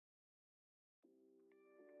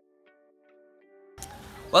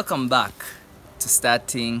Welcome back to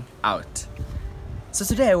Starting Out. So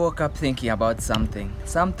today I woke up thinking about something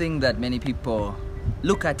that many people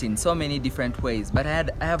look at in so many different ways, but I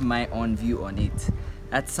have my own view on it.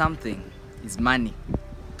 That something is money.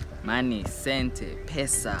 Money, sente,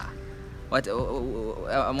 pesa.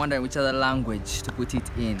 I'm wondering which other language to put it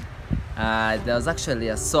in. There was actually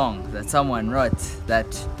a song that someone wrote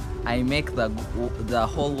that I make the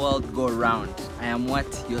whole world go round. I am what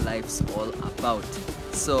your life's all about.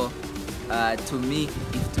 So to me,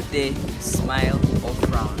 if today you smile or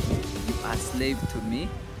frown, you are slave to me,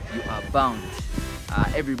 you are bound.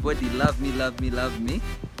 Everybody love me.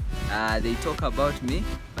 They talk about me,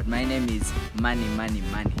 but my name is money.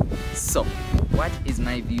 So what is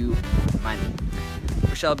my view on money?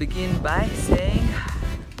 We shall begin by saying,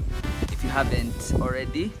 if you haven't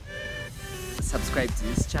already, subscribe to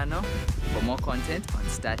this channel for more content on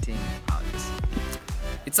Starting Out.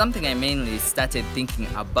 It's something I mainly started thinking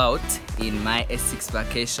about in my S6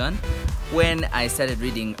 vacation when I started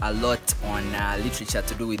reading a lot on literature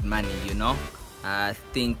to do with money,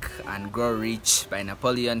 Think and Grow Rich by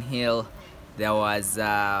Napoleon Hill. There was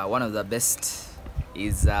one of the best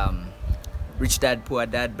is Rich Dad Poor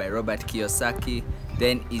Dad by Robert Kiyosaki.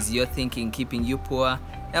 Then Is Your Thinking Keeping You Poor?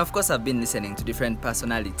 And of course I've been listening to different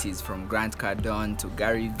personalities from Grant Cardone to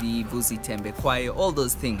Gary Vee, Vusi Tembekwayo, all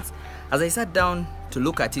those things. As I sat down to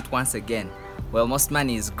look at it once again, well, most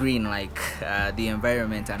money is green, like the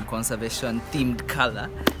environment and conservation themed color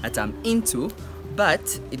that I'm into,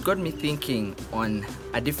 but it got me thinking on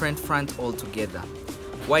a different front altogether.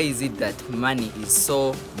 Why is it that money is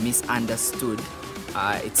so misunderstood?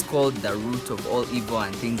 It's called the root of all evil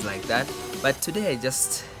and things like that. But today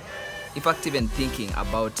in fact, even thinking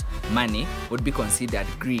about money would be considered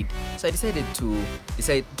greed. So I decided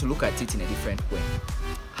to look at it in a different way.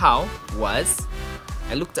 How was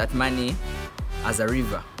I looked at money as a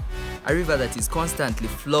river that is constantly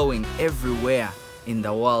flowing everywhere in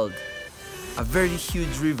the world. A very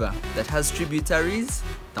huge river that has tributaries,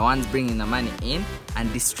 the ones bringing the money in,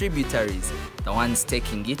 and distributaries, the ones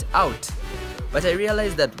taking it out. But I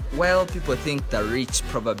realized that while people think the rich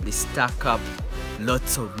probably stack up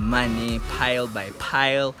lots of money, pile by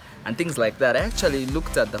pile, and things like that, I actually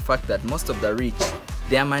looked at the fact that most of the rich,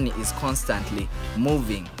 their money is constantly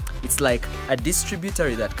moving. It's like a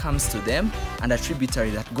distributary that comes to them and a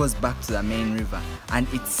tributary that goes back to the main river. And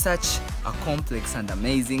it's such a complex and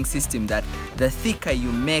amazing system that the thicker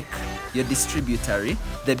you make your distributary,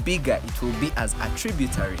 the bigger it will be as a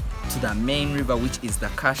tributary to the main river, which is the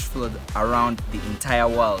cash flow around the entire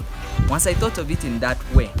world. Once I thought of it in that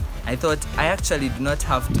way, I thought I actually do not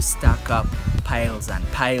have to stack up piles and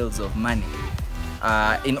piles of money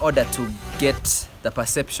in order to get the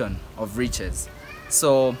perception of riches.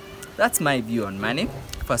 So that's my view on money,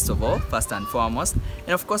 first and foremost.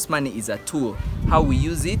 And of course, money is a tool. How we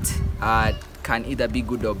use it can either be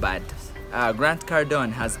good or bad. Grant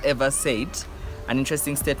Cardone has ever said an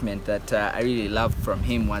interesting statement that I really loved from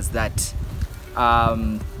him was that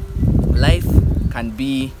life can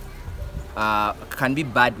be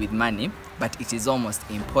bad with money, but it is almost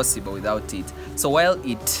impossible without it. So while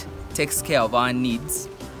it takes care of our needs,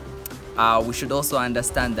 we should also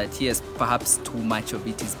understand that yes, perhaps too much of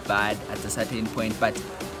it is bad at a certain point, but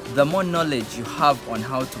the more knowledge you have on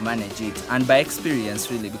how to manage it, and by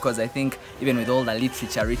experience really, because I think even with all the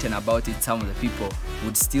literature written about it, some of the people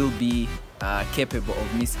would still be capable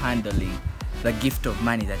of mishandling the gift of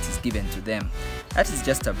money that is given to them. That is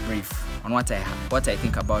just a brief on what I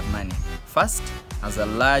think about money. First, as a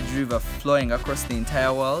large river flowing across the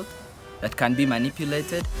entire world that can be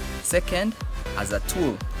manipulated. Second, as a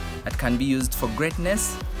tool that can be used for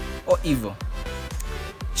greatness or evil.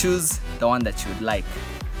 Choose the one that you would like.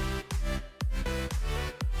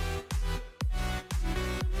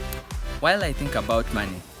 While I think about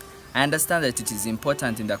money, I understand that it is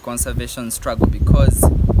important in the conservation struggle because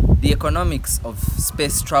the economics of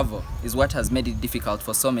space travel is what has made it difficult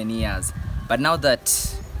for so many years. But now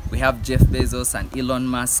that we have Jeff Bezos and Elon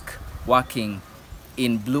Musk working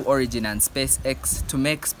in Blue Origin and SpaceX to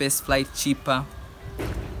make spaceflight cheaper,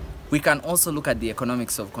 we can also look at the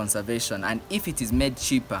economics of conservation, and if it is made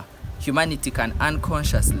cheaper, humanity can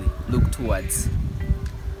unconsciously look towards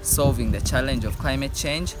solving the challenge of climate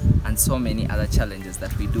change and so many other challenges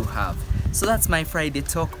that we do have. So that's my Friday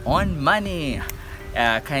talk on money.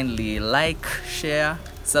 Kindly like, share,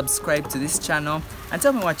 subscribe to this channel, and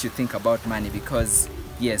tell me what you think about money, because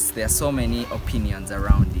yes, there are so many opinions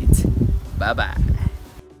around it. Bye bye.